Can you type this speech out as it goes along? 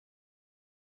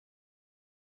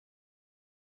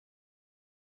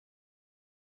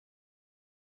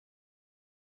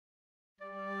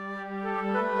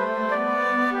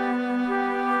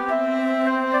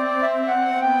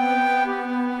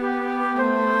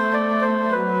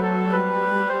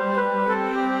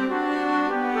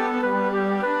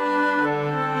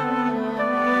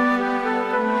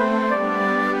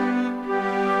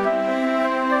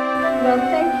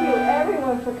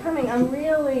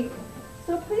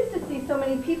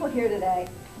many people here today.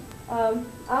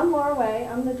 I'm Laura Way.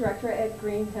 I'm the director at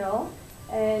Greenhill,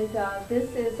 and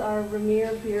this is our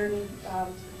Romare Bearden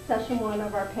session 1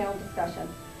 of our panel discussion.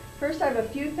 First, I have a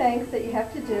few thanks that you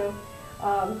have to do.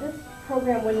 This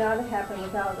program would not have happened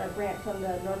without a grant from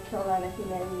the North Carolina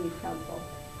Humanities Council,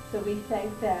 so we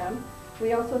thank them.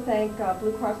 We also thank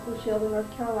Blue Cross Blue Shield of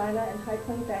North Carolina and High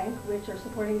Point Bank, which are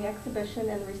supporting the exhibition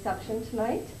and the reception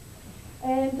tonight.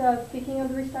 And speaking of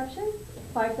the reception,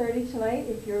 5:30 tonight.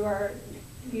 If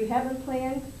you haven't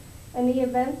planned any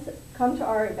events, come to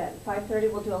our event.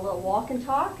 5:30 we'll do a little walk and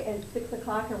talk, and 6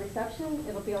 o'clock a reception.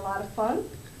 It'll be a lot of fun.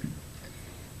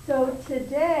 So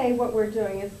today what we're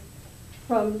doing is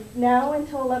from now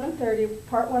until 11:30,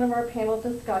 part 1 of our panel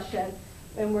discussion,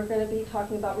 and we're going to be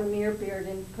talking about Romare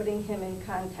Bearden, putting him in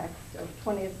context of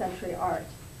 20th century art.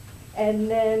 And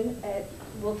then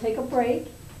we'll take a break.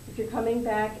 If you're coming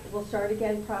back, we'll start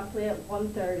again promptly at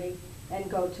 1:30 and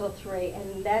go till 3.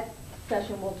 And in that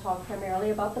session, we'll talk primarily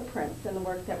about the prints and the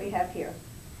work that we have here.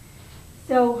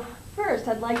 So first,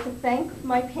 I'd like to thank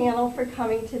my panel for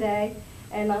coming today,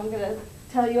 and I'm going to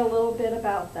tell you a little bit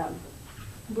about them.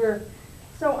 We're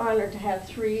so honored to have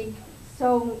 3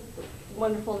 so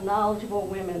wonderful, knowledgeable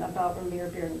women about Romare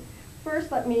Bearden. First,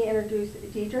 let me introduce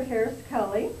Diedra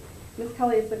Harris-Kelley. Ms.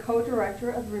 Kelley is the co-director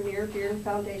of the Romare Bearden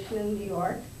Foundation in New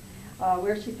York,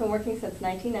 where she's been working since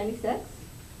 1996.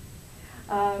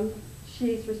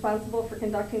 She's responsible for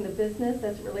conducting the business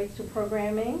as it relates to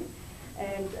programming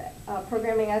and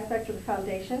programming aspects of the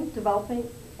foundation, developing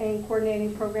and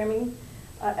coordinating programming,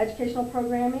 educational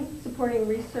programming, supporting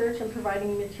research, and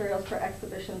providing materials for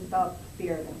exhibitions about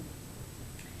Bearden.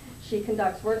 She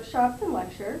conducts workshops and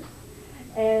lectures,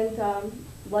 and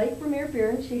like Romare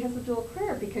Bearden, she has a dual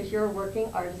career because you're a working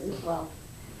artist as well.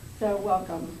 So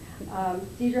welcome.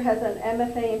 Diedra has an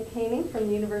MFA in painting from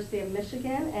the University of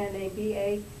Michigan and a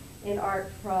BA in art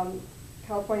from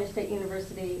California State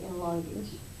University in Long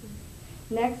Beach.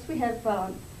 Next we have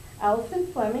Alison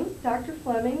Fleming. Dr.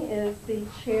 Fleming is the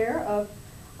chair of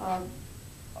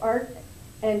art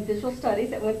and visual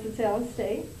studies at Winston-Salem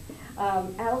State.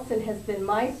 Alison has been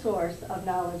my source of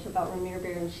knowledge about Romare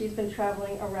Bearden. She's been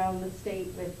traveling around the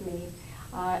state with me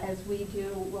as we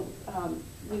do.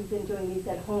 We've been doing these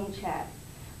at-home chats,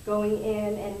 going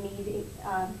in and meeting.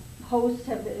 Hosts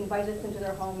have invited us into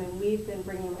their home, and we've been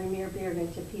bringing Romare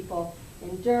Bearden to people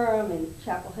in Durham and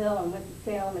Chapel Hill and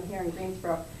Winston-Salem and here in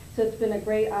Greensboro. So it's been a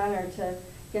great honor to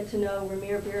get to know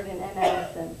Romare Bearden and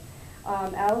Alison.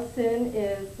 Alison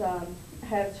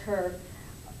has her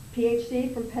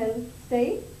PhD from Penn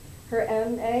State, her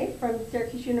MA from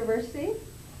Syracuse University,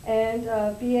 and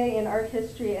a BA in art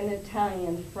history and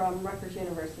Italian from Rutgers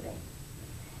University.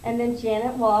 And then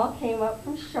Janet Wall came up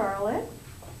from Charlotte.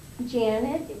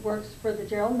 Janet works for the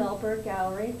Jerald Melberg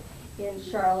Gallery in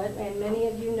Charlotte, and many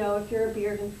of you know, if you're a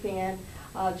Bearden fan,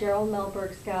 Jerald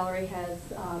Melberg's gallery has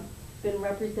been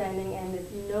representing and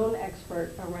is a known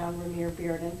expert around Romare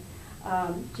Bearden.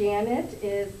 Janet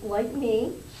is like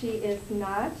me. She is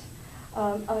not,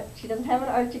 she doesn't have an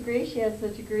art degree. She has a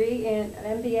degree in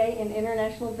an MBA in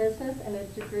international business and a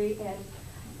degree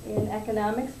in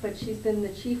economics, but she's been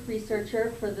the chief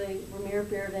researcher for the Romare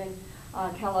Bearden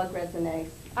Catalogue Raisonne.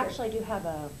 Actually, I do have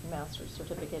a master's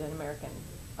certificate in American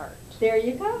art. There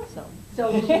you go.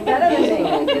 So she's better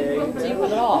than me. deep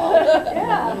with it all.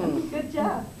 Yeah, good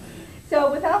job. So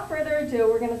without further ado,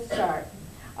 we're going to start.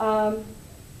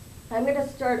 I'm going to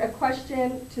start a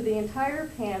question to the entire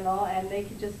panel, and they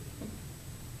can just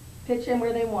pitch in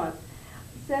where they want.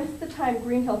 Since the time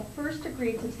Greenhill first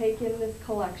agreed to take in this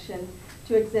collection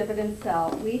to exhibit and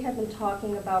sell, we have been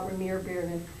talking about Romare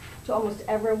Bearden to almost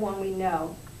everyone we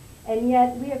know. And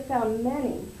yet we have found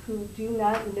many who do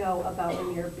not know about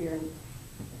Romare Bearden.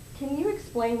 Can you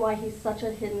explain why he's such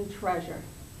a hidden treasure?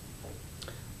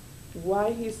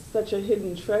 Why he's such a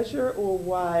hidden treasure, or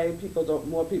why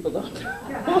more people don't know?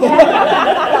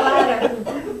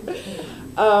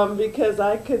 Because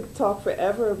I could talk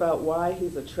forever about why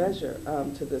he's a treasure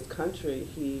to this country.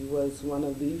 He was one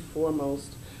of the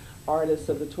foremost artists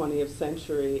of the 20th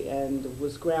century and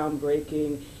was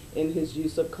groundbreaking in his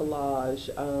use of collage.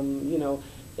 You know,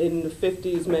 in the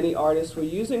 50s, many artists were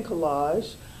using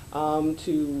collage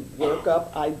to work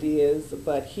up ideas,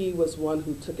 but he was one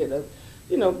who took it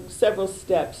several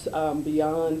steps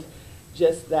beyond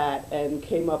just that and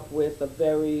came up with a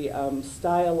very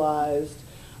stylized,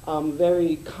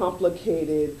 very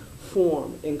complicated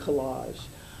form in collage.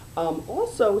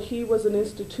 Also, he was an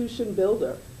institution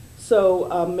builder. So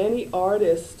many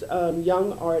artists,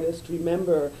 young artists,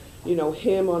 remember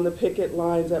him on the picket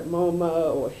lines at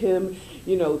MoMA, or him,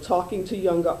 talking to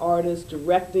younger artists,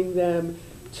 directing them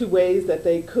to ways that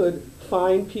they could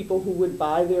find people who would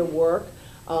buy their work.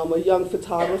 A young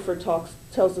photographer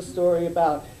tells a story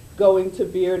about going to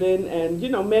Bearden, and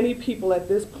many people at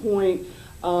this point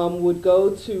would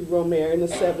go to Romare in the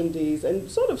 70s and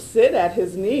sort of sit at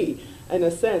his knee, in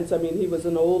a sense. I mean, he was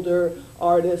an older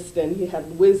artist and he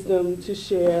had wisdom to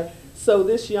share. So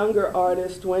this younger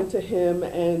artist went to him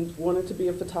and wanted to be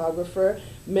a photographer.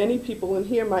 Many people in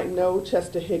here might know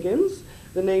Chester Higgins,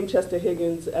 the name Chester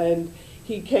Higgins, and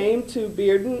he came to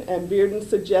Bearden, and Bearden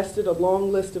suggested a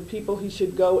long list of people he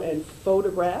should go and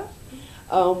photograph.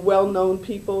 Well-known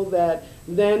people that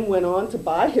then went on to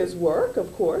buy his work,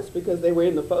 of course, because they were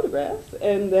in the photographs,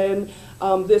 and then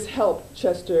this helped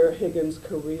Chester Higgins'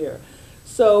 career.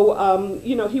 So,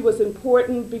 he was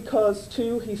important because,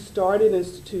 too, he started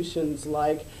institutions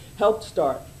like, helped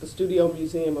start the Studio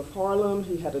Museum of Harlem.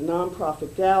 He had a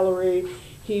nonprofit gallery.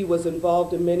 He was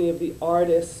involved in many of the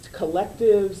artist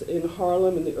collectives in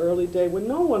Harlem in the early day when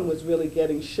no one was really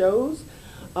getting shows,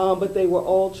 but they were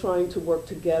all trying to work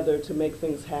together to make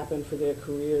things happen for their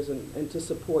careers and to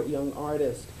support young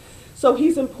artists. So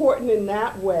he's important in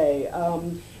that way,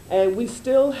 and we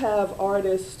still have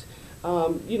artists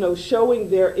showing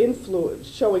their influence,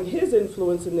 showing his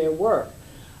influence in their work.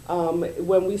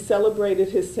 When we celebrated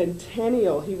his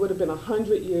centennial, he would have been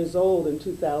 100 years old in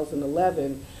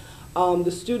 2011.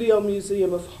 The Studio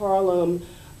Museum of Harlem,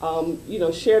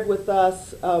 shared with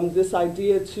us this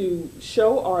idea to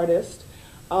show artists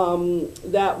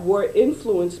that were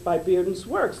influenced by Bearden's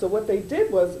work. So what they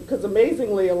did was, because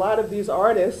amazingly, a lot of these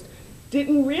artists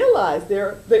didn't realize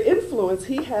the influence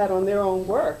he had on their own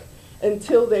work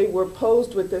until they were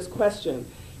posed with this question,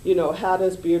 how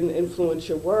does Bearden influence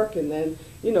your work? And then,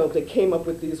 they came up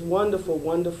with these wonderful,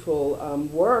 wonderful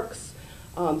works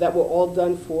that were all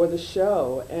done for the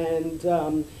show.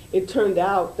 And it turned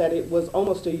out that it was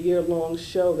almost a year-long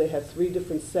show. They had 3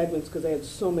 different segments because they had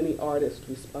so many artists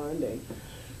responding.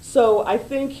 So I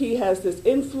think he has this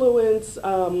influence.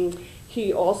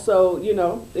 He also,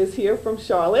 is here from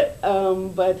Charlotte,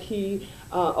 but he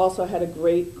also had a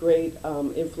great, great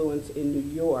influence in New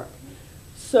York.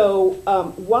 So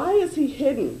why is he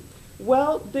hidden?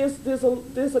 Well,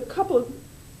 there's a couple of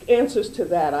answers to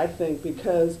that, I think,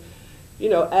 because,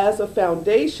 as a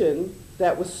foundation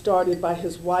that was started by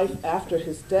his wife after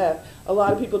his death, a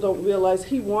lot of people don't realize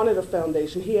he wanted a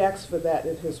foundation. He asked for that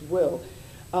in his will.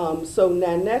 So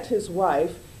Nanette, his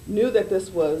wife, knew that this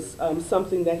was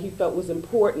something that he felt was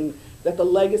important, that the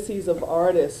legacies of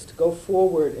artists go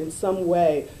forward in some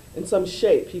way, in some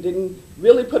shape. He didn't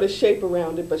really put a shape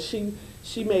around it, but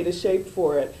she made a shape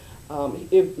for it.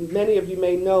 If many of you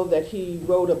may know that he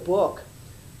wrote a book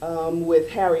with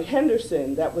Harry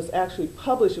Henderson that was actually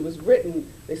published. It was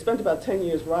written, they spent about 10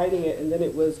 years writing it, and then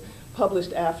it was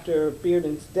published after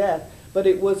Bearden's death. But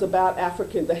it was about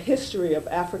the history of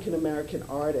African-American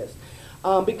artists.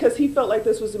 Because he felt like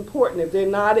this was important. If they're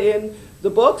not in the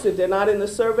books, if they're not in the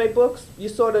survey books, you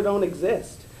sort of don't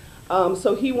exist.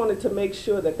 So he wanted to make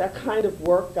sure that that kind of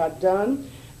work got done,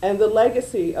 and the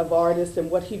legacy of artists and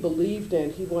what he believed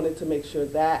in, he wanted to make sure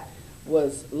that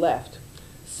was left.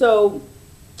 So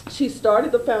she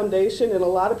started the foundation, and a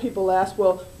lot of people ask,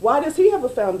 well, why does he have a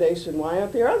foundation? Why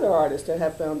aren't there other artists that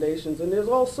have foundations? And there's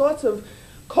all sorts of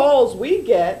calls we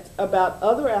get about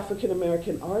other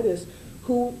African-American artists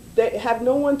who they have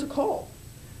no one to call.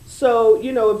 So,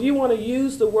 if you want to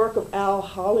use the work of Al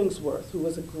Hollingsworth, who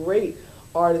was a great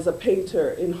artist, a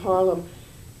painter in Harlem,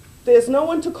 there's no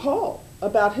one to call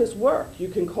about his work. You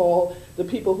can call the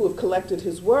people who have collected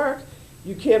his work.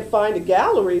 You can't find a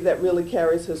gallery that really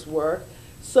carries his work.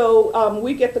 So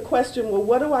we get the question, well,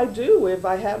 what do I do if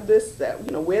I have this,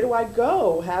 where do I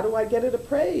go? How do I get it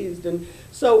appraised? And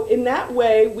so in that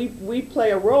way, we play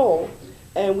a role,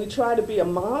 and we try to be a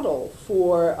model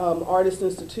for artist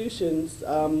institutions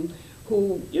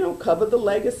who, cover the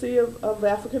legacy of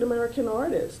African-American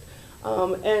artists.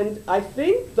 And I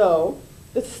think, though,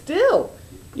 that still,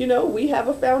 we have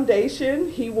a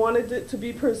foundation. He wanted it to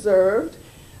be preserved.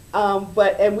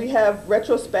 And we have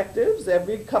retrospectives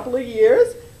every couple of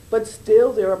years, but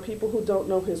still there are people who don't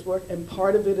know his work, and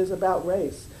part of it is about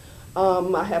race.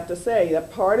 I have to say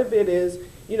that part of it is,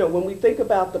 when we think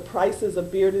about the prices of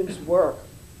Bearden's work,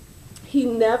 he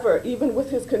never, even with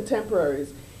his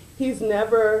contemporaries, he's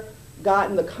never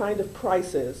gotten the kind of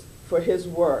prices for his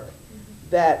work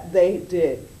that they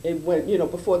did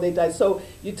before they died. So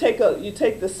you take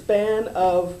the span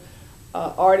of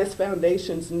artist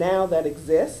foundations now that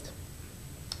exist,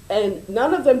 and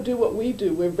none of them do what we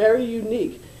do. We're very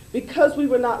unique because we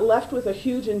were not left with a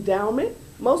huge endowment.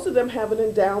 Most of them have an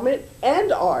endowment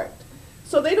and art,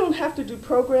 so they don't have to do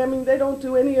programming. They don't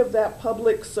do any of that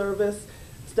public service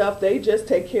stuff. They just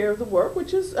take care of the work,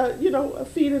 which is, a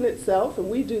feat in itself, and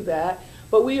we do that.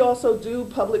 But we also do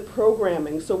public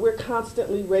programming, so we're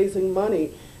constantly raising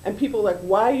money. And people are like,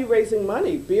 why are you raising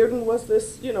money? Bearden was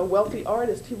this, wealthy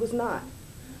artist. He was not.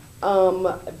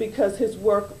 Because his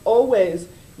work always,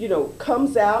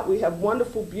 comes out. We have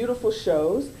wonderful, beautiful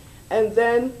shows, and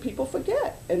then people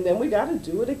forget, and then we got to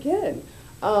do it again.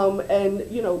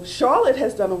 Charlotte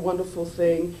has done a wonderful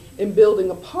thing in building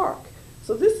a park.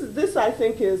 So this I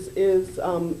think is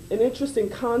an interesting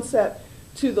concept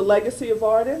to the legacy of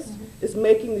artists, is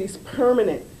making these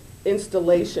permanent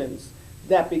installations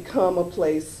that become a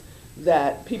place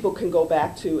that people can go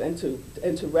back to and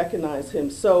to recognize him.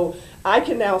 So I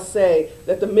can now say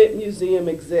that the Mint Museum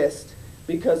exists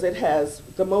because it has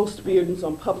the most Beardens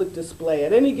on public display.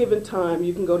 At any given time,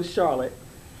 you can go to Charlotte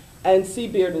and see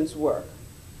Bearden's work,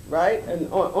 right,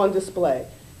 and on display.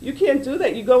 You can't do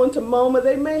that. You go into MoMA,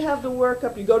 they may have the work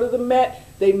up. You go to the Met,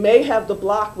 they may have the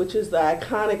block, which is the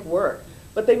iconic work,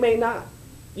 but they may not.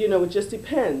 It just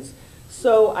depends.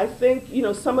 So I think,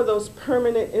 some of those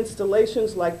permanent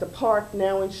installations like the park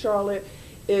now in Charlotte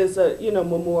is a,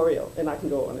 memorial. And I can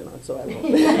go on and on, so I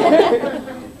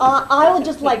won't. I would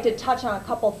just like to touch on a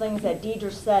couple things that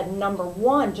Diedra said. Number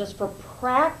one, just for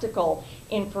practical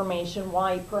information,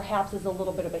 why perhaps is a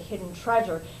little bit of a hidden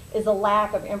treasure, is a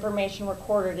lack of information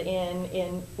recorded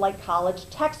in like college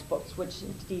textbooks, which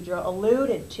Diedra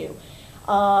alluded to.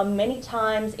 Many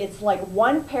times it's like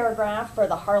one paragraph for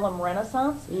the Harlem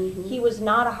Renaissance. He was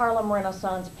not a Harlem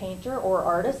Renaissance painter or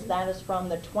artist. That is from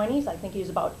the 20s. I think he was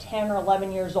about 10 or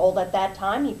 11 years old at that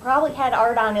time. He probably had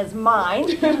art on his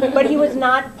mind, but he was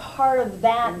not part of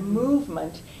that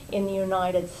movement in the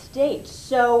United States.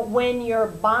 So when you're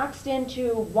boxed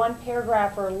into one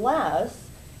paragraph or less,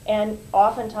 and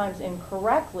oftentimes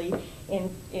incorrectly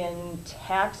in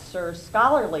texts or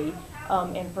scholarly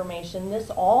information, this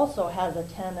also has a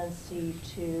tendency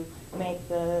to make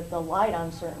the light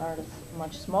on certain artists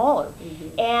much smaller.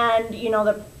 And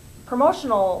the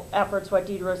promotional efforts, what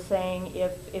Diedra was saying,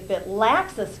 if it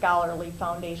lacks a scholarly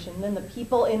foundation, then the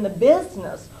people in the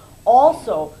business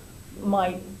also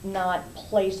might not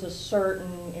place a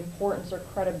certain importance or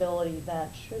credibility that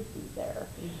should be there.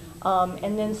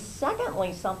 And then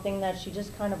secondly, something that she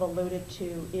just kind of alluded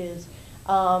to is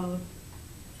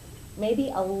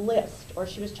maybe a list, or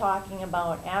she was talking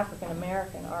about African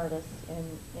American artists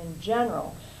in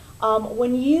general.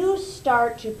 When you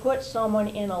start to put someone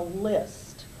in a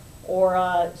list or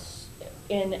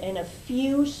in a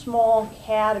few small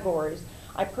categories,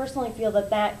 I personally feel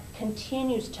that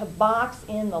continues to box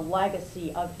in the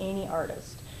legacy of any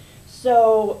artist.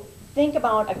 So think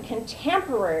about a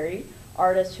contemporary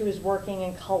artist who is working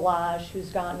in collage,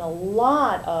 who's gotten a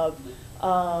lot of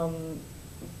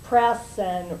press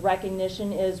and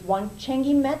recognition, is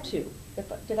Chengi Metu.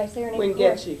 Did I say her name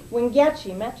correctly?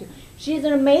 Wingechi Metu. She's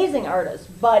an amazing artist,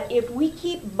 but if we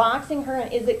keep boxing her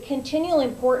in, is it continually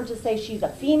important to say she's a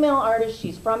female artist,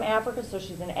 she's from Africa, so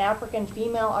she's an African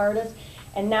female artist,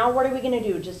 and now what are we going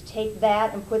to do? Just take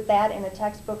that and put that in a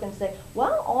textbook and say,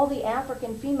 well, all the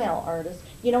African female artists,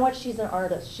 you know what, she's an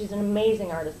artist. She's an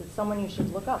amazing artist. It's someone you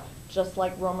should look up, just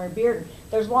like Romare Bearden.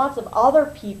 There's lots of other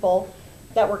people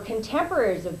that were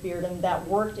contemporaries of Bearden that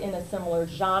worked in a similar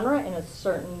genre, in a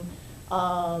certain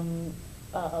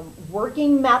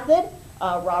working method,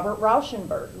 Robert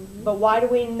Rauschenberg. But why do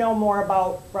we know more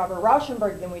about Robert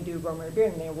Rauschenberg than we do Romare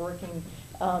Bearden? They're working,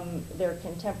 they're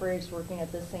contemporaries working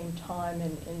at the same time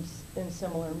in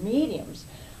similar mediums.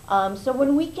 So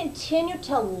when we continue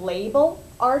to label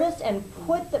artists and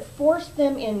force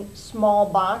them in small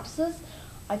boxes,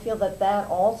 I feel that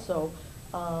also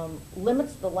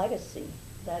limits the legacy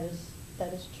that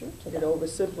is true to them. It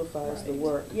oversimplifies the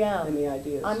work and the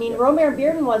ideas. I mean, Romare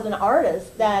Bearden was an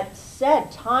artist that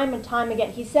said time and time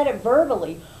again, he said it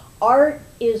verbally, art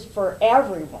is for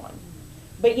everyone.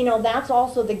 But that's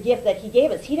also the gift that he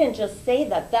gave us. He didn't just say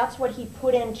that, that's what he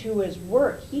put into his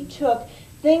work. He took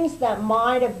things that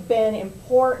might have been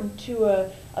important to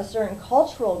a certain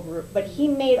cultural group, but he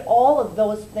made all of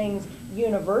those things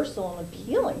universal and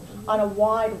appealing on a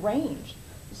wide range.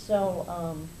 So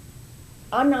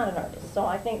I'm not an artist, so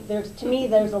I think to me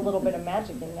there's a little bit of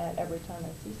magic in that every time I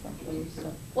see something.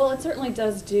 So. Well, it certainly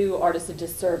does do artists a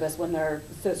disservice when they're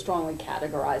so strongly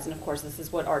categorized, and of course this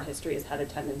is what art history has had a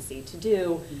tendency to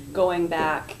do, going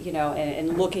back,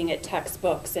 and looking at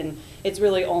textbooks, and it's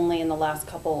really only in the last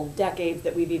couple decades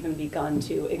that we've even begun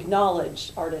to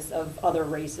acknowledge artists of other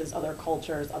races, other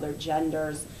cultures, other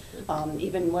genders.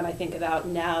 Even when I think about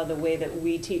now the way that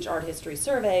we teach art history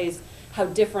surveys, how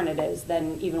different it is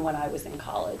than even when I was in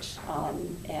college.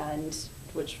 And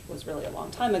which was really a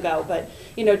long time ago, but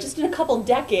you know, just in a couple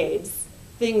decades,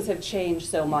 things have changed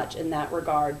so much in that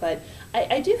regard. But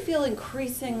I do feel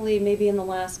increasingly, maybe in the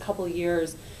last couple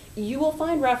years, you will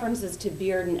find references to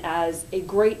Bearden as a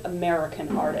great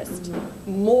American artist,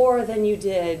 more than you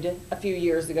did a few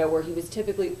years ago, where he was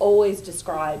typically always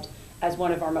described as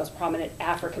one of our most prominent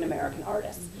African American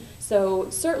artists. So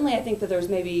certainly I think that there's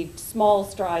maybe small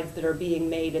strides that are being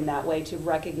made in that way to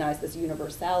recognize this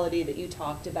universality that you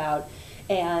talked about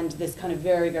and this kind of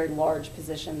very, very large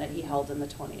position that he held in the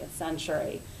 20th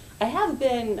century. I have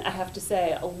been, I have to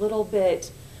say, a little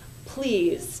bit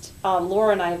pleased.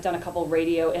 Laura and I have done a couple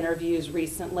radio interviews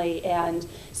recently, and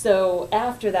so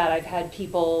after that I've had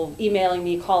people emailing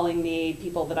me, calling me,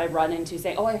 people that I run into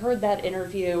saying, oh, I heard that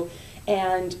interview,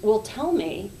 and will tell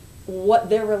me what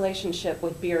their relationship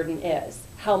with Bearden is,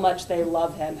 how much they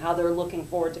love him, how they're looking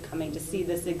forward to coming to see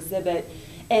this exhibit.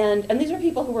 And these are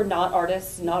people who are not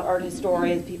artists, not art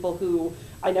historians, people who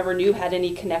I never knew had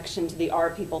any connection to the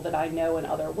art, people that I know in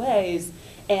other ways.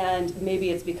 And maybe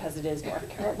it's because it is North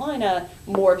Carolina,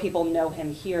 more people know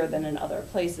him here than in other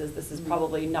places. This is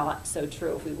probably not so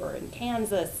true if we were in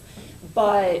Kansas.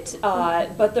 But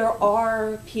there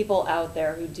are people out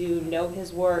there who do know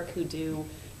his work, who do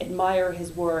admire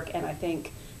his work, and I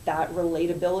think that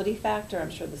relatability factor, I'm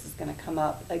sure this is going to come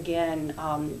up again,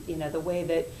 you know, the way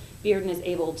that Bearden is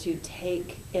able to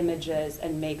take images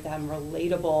and make them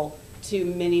relatable to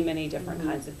many, many different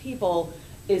kinds of people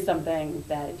is something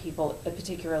that people,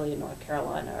 particularly in North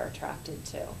Carolina, are attracted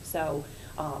to. So,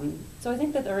 so I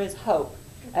think that there is hope,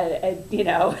 you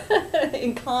know,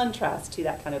 in contrast to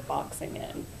that kind of boxing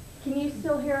in. Can you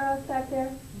still hear us back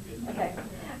there? Okay.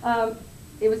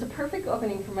 It was a perfect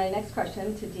opening for my next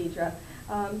question to Diedra.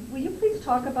 Will you please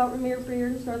talk about Romare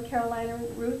Bearden's North Carolina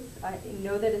roots? I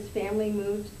know that his family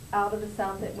moved out of the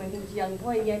South when he was a young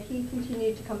boy, yet he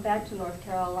continued to come back to North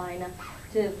Carolina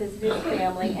to visit his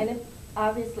family, and it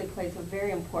obviously plays a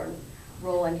very important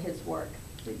role in his work.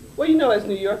 Well, you know, as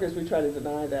New Yorkers, we try to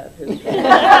deny that. You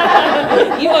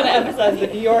want to emphasize the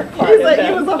New York part. He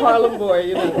was a Harlem boy,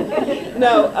 you know.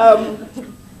 No,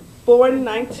 born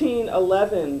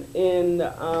 1911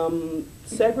 in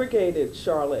segregated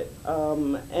Charlotte,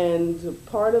 and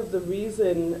part of the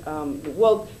reason,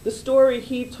 well, the story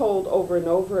he told over and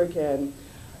over again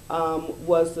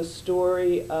was the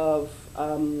story of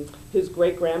his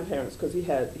great-grandparents, because he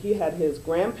had his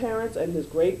grandparents and his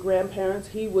great-grandparents.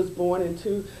 He was born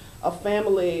into a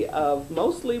family of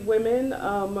mostly women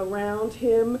around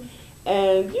him,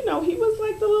 and you know, he was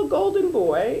like the little golden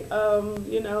boy,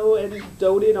 you know, and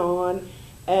doted on.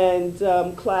 And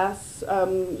class,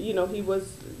 you know, he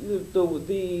was,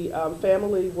 the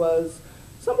family was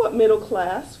somewhat middle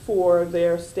class for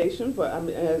their station, but I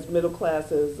mean, as middle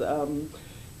class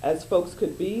as folks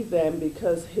could be then,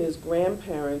 because his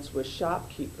grandparents were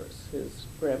shopkeepers. His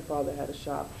grandfather had a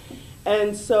shop.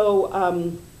 And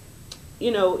so,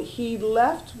 you know, he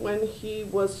left when he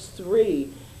was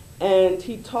 3, and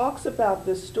he talks about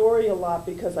this story a lot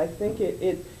because I think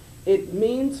it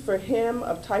means for him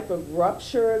a type of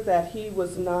rupture that he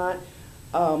was not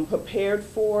prepared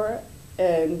for.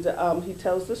 And he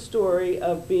tells the story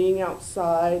of being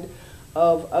outside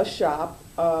of a shop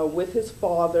with his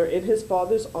father, in his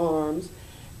father's arms,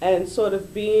 and sort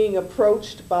of being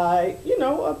approached by, you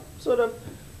know, a sort of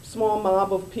small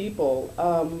mob of people,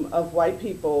 of white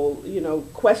people, you know,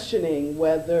 questioning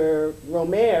whether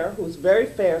Romare, who's very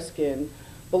fair-skinned,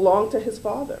 belonged to his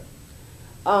father.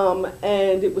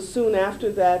 And it was soon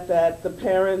after that that the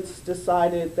parents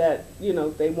decided that, you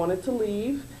know, they wanted to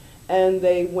leave, and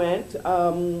they went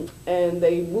and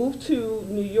they moved to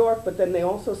New York, but then they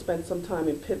also spent some time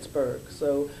in Pittsburgh.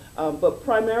 So, but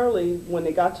primarily when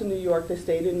they got to New York, they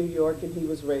stayed in New York, and he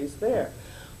was raised there.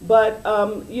 But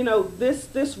you know,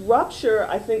 this rupture,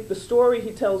 I think the story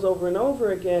he tells over and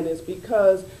over again is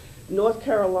because North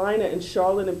Carolina and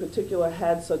Charlotte in particular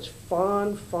had such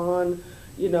fond,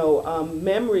 you know,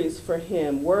 memories for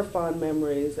him, were fond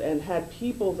memories, and had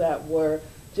people that were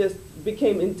just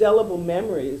became indelible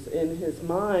memories in his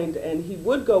mind, and he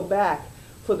would go back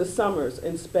for the summers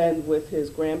and spend with his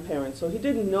grandparents. So he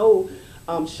didn't know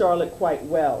Charlotte quite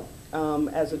well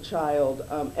as a child.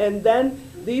 And then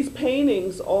these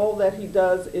paintings, all that he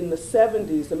does in the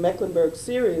 70s, the Mecklenburg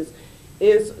series,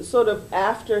 is sort of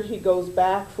after he goes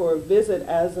back for a visit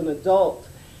as an adult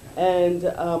and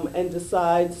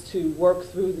decides to work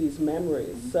through these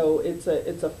memories. So it's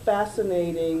a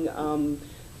fascinating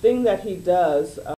thing that he does.